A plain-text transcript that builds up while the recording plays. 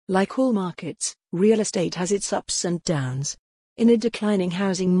Like all markets, real estate has its ups and downs. In a declining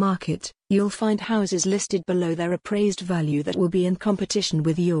housing market, you'll find houses listed below their appraised value that will be in competition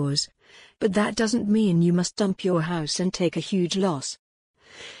with yours. But that doesn't mean you must dump your house and take a huge loss.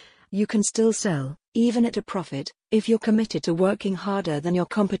 You can still sell, even at a profit, if you're committed to working harder than your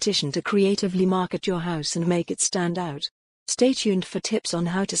competition to creatively market your house and make it stand out. Stay tuned for tips on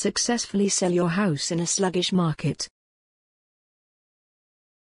how to successfully sell your house in a sluggish market.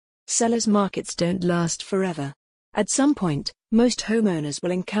 Sellers' markets don't last forever. At some point, most homeowners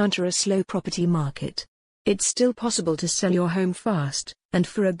will encounter a slow property market. It's still possible to sell your home fast, and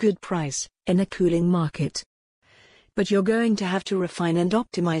for a good price, in a cooling market. But you're going to have to refine and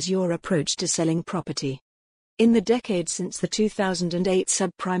optimize your approach to selling property. In the decade since the 2008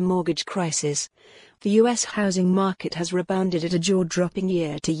 subprime mortgage crisis, the U.S. housing market has rebounded at a jaw-dropping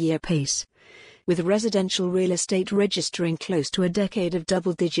year-to-year pace, with residential real estate registering close to a decade of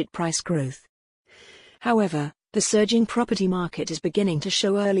double-digit price growth. However, the surging property market is beginning to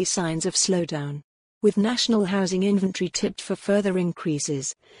show early signs of slowdown. With national housing inventory tipped for further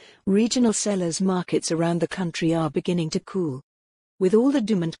increases, regional sellers' markets around the country are beginning to cool. With all the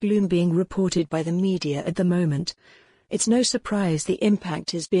doom and gloom being reported by the media at the moment, it's no surprise the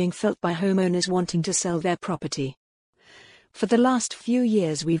impact is being felt by homeowners wanting to sell their property. For the last few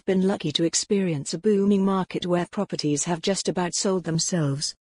years we've been lucky to experience a booming market where properties have just about sold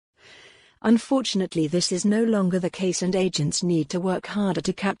themselves. Unfortunately, this is no longer the case and agents need to work harder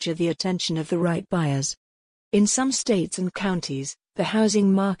to capture the attention of the right buyers. In some states and counties, the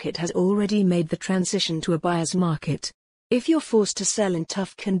housing market has already made the transition to a buyer's market. If you're forced to sell in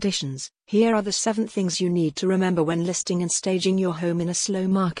tough conditions, here are the 7 things you need to remember when listing and staging your home in a slow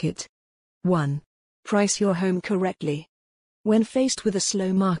market. 1. Price your home correctly. When faced with a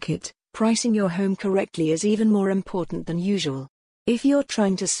slow market, pricing your home correctly is even more important than usual. If you're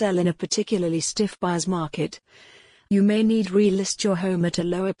trying to sell in a particularly stiff buyer's market, you may need to relist your home at a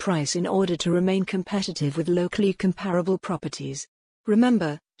lower price in order to remain competitive with locally comparable properties.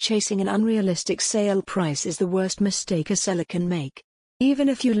 Remember, chasing an unrealistic sale price is the worst mistake a seller can make. Even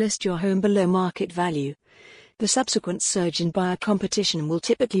if you list your home below market value, the subsequent surge in buyer competition will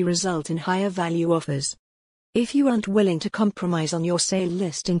typically result in higher value offers. If you aren't willing to compromise on your sale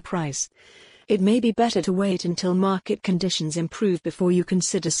listing price, it may be better to wait until market conditions improve before you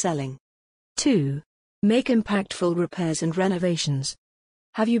consider selling. 2. Make impactful repairs and renovations.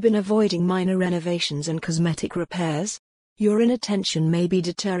 Have you been avoiding minor renovations and cosmetic repairs? Your inattention may be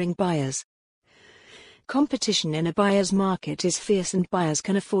deterring buyers. Competition in a buyer's market is fierce and buyers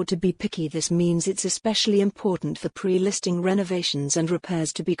can afford to be picky. This means it's especially important for pre-listing renovations and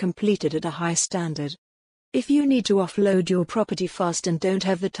repairs to be completed at a high standard. If you need to offload your property fast and don't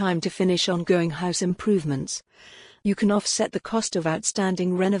have the time to finish ongoing house improvements, you can offset the cost of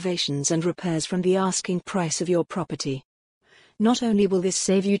outstanding renovations and repairs from the asking price of your property. Not only will this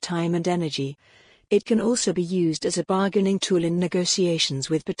save you time and energy, it can also be used as a bargaining tool in negotiations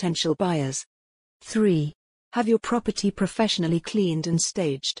with potential buyers. 3. Have your property professionally cleaned and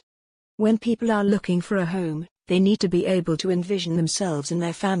staged. When people are looking for a home, they need to be able to envision themselves and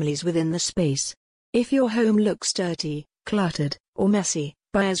their families within the space. If your home looks dirty, cluttered, or messy,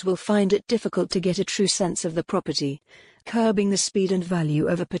 buyers will find it difficult to get a true sense of the property, curbing the speed and value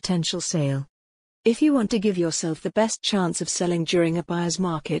of a potential sale. If you want to give yourself the best chance of selling during a buyer's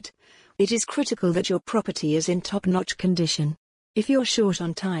market, it is critical that your property is in top-notch condition. If you're short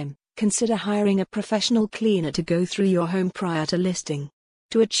on time, consider hiring a professional cleaner to go through your home prior to listing.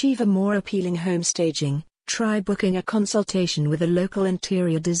 To achieve a more appealing home staging, try booking a consultation with a local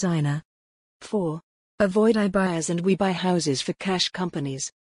interior designer. 4. Avoid iBuyers and WeBuy houses for cash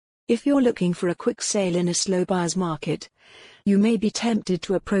companies. If you're looking for a quick sale in a slow buyer's market, you may be tempted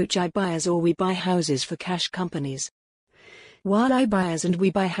to approach iBuyers or WeBuy houses for cash companies. While iBuyers and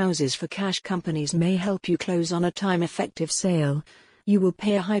WeBuy houses for cash companies may help you close on a time-effective sale, you will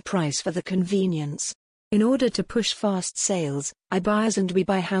pay a high price for the convenience. In order to push fast sales, iBuyers and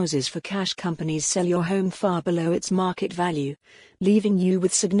WeBuy houses for cash companies sell your home far below its market value, leaving you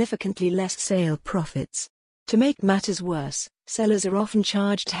with significantly less sale profits. To make matters worse, sellers are often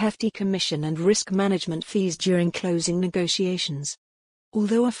charged hefty commission and risk management fees during closing negotiations.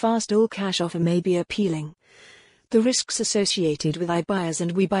 Although a fast all-cash offer may be appealing, the risks associated with iBuyers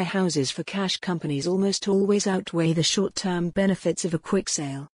and WeBuy houses for cash companies almost always outweigh the short-term benefits of a quick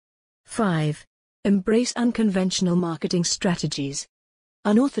sale. 5. Embrace unconventional marketing strategies.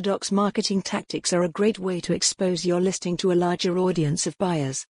 Unorthodox marketing tactics are a great way to expose your listing to a larger audience of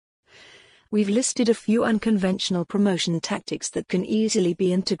buyers. We've listed a few unconventional promotion tactics that can easily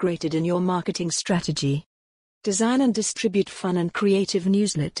be integrated in your marketing strategy. Design and distribute fun and creative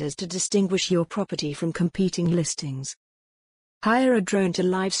newsletters to distinguish your property from competing listings. Hire a drone to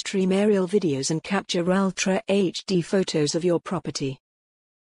live stream aerial videos and capture Ultra HD photos of your property.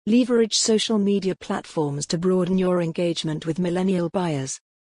 Leverage social media platforms to broaden your engagement with millennial buyers.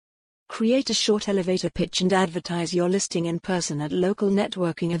 Create a short elevator pitch and advertise your listing in person at local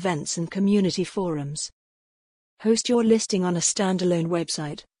networking events and community forums. Host your listing on a standalone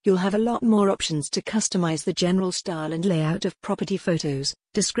website. You'll have a lot more options to customize the general style and layout of property photos,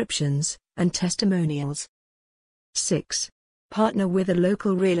 descriptions, and testimonials. 6. Partner with a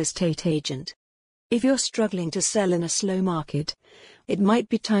local real estate agent. If you're struggling to sell in a slow market, it might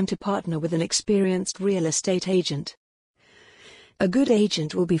be time to partner with an experienced real estate agent. A good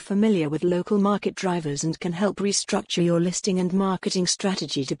agent will be familiar with local market drivers and can help restructure your listing and marketing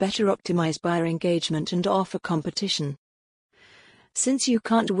strategy to better optimize buyer engagement and offer competition. Since you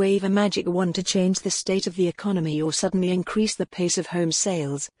can't wave a magic wand to change the state of the economy or suddenly increase the pace of home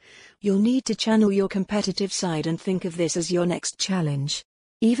sales, you'll need to channel your competitive side and think of this as your next challenge.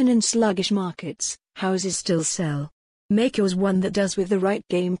 Even in sluggish markets, houses still sell. Make yours one that does with the right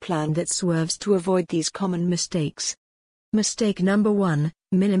game plan that swerves to avoid these common mistakes. Mistake number 1,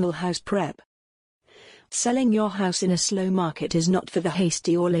 minimal house prep. Selling your house in a slow market is not for the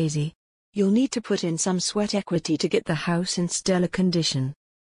hasty or lazy. You'll need to put in some sweat equity to get the house in stellar condition.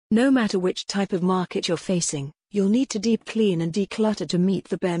 No matter which type of market you're facing, you'll need to deep clean and declutter to meet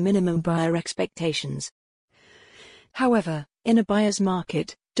the bare minimum buyer expectations. However, in a buyer's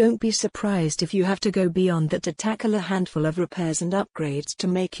market, don't be surprised if you have to go beyond that to tackle a handful of repairs and upgrades to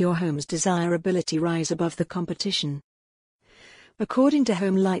make your home's desirability rise above the competition. According to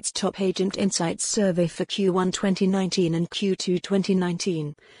HomeLight's Top Agent Insights survey for Q1 2019 and Q2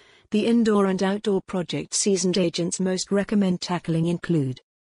 2019, the indoor and outdoor project seasoned agents most recommend tackling include.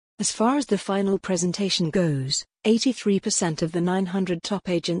 As far as the final presentation goes, 83% of the 900 top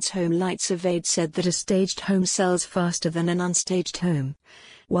agents HomeLight surveyed said that a staged home sells faster than an unstaged home,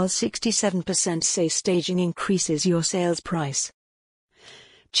 while 67% say staging increases your sales price.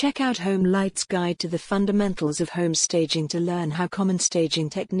 Check out HomeLight's Guide to the Fundamentals of Home Staging to learn how common staging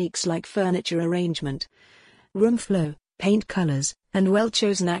techniques like furniture arrangement, room flow, paint colors, and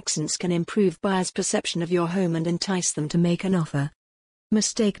well-chosen accents can improve buyers' perception of your home and entice them to make an offer.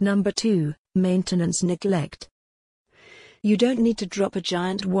 Mistake number 2, maintenance neglect. You don't need to drop a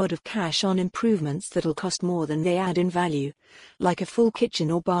giant wad of cash on improvements that'll cost more than they add in value, like a full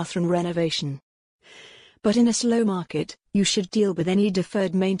kitchen or bathroom renovation. But in a slow market, you should deal with any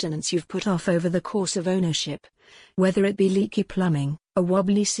deferred maintenance you've put off over the course of ownership, whether it be leaky plumbing, a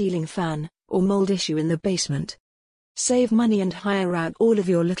wobbly ceiling fan, or mold issue in the basement. Save money and hire out all of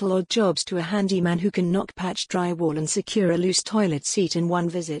your little odd jobs to a handyman who can knock patch drywall and secure a loose toilet seat in one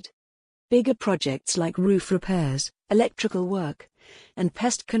visit. Bigger projects like roof repairs, electrical work, and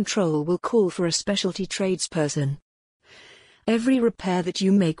pest control will call for a specialty tradesperson. Every repair that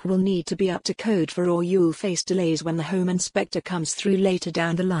you make will need to be up to code or you'll face delays when the home inspector comes through later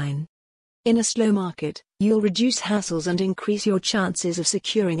down the line. In a slow market, you'll reduce hassles and increase your chances of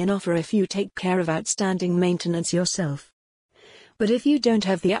securing an offer if you take care of outstanding maintenance yourself. But if you don't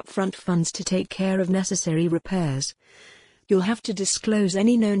have the upfront funds to take care of necessary repairs, you'll have to disclose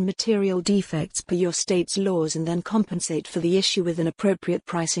any known material defects per your state's laws and then compensate for the issue with an appropriate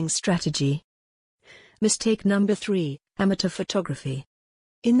pricing strategy. Mistake number 3, amateur photography.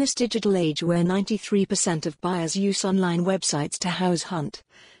 In this digital age where 93% of buyers use online websites to house hunt,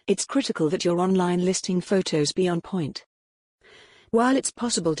 it's critical that your online listing photos be on point. While it's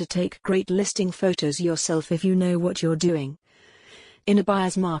possible to take great listing photos yourself if you know what you're doing, in a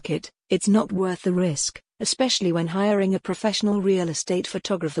buyer's market, it's not worth the risk, especially when hiring a professional real estate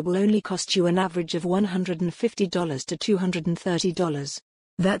photographer will only cost you an average of $150 to $230.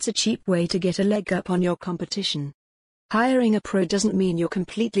 That's a cheap way to get a leg up on your competition. Hiring a pro doesn't mean you're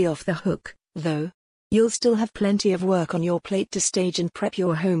completely off the hook, though. You'll still have plenty of work on your plate to stage and prep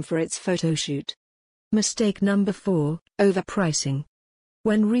your home for its photo shoot. Mistake number 4, overpricing.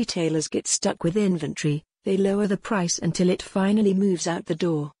 When retailers get stuck with inventory, they lower the price until it finally moves out the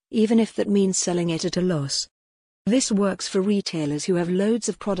door, even if that means selling it at a loss. This works for retailers who have loads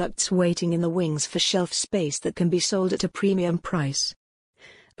of products waiting in the wings for shelf space that can be sold at a premium price.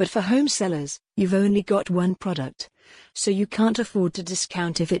 But for home sellers, you've only got one product, so you can't afford to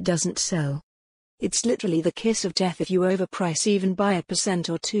discount if it doesn't sell. It's literally the kiss of death if you overprice even by 1%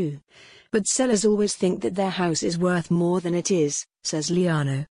 or 2. But sellers always think that their house is worth more than it is, says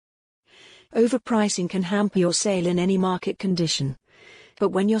Liano. Overpricing can hamper your sale in any market condition. But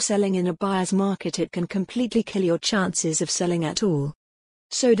when you're selling in a buyer's market, it can completely kill your chances of selling at all.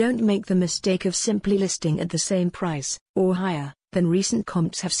 So don't make the mistake of simply listing at the same price, or higher, than recent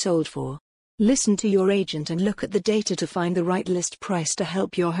comps have sold for. Listen to your agent and look at the data to find the right list price to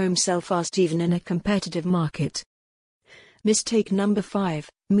help your home sell fast even in a competitive market. Mistake number 5,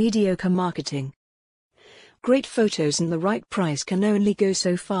 mediocre marketing. Great photos and the right price can only go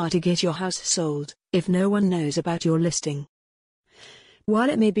so far to get your house sold, if no one knows about your listing.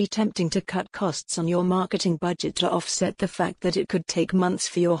 While it may be tempting to cut costs on your marketing budget to offset the fact that it could take months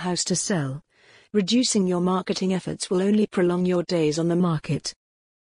for your house to sell, reducing your marketing efforts will only prolong your days on the market.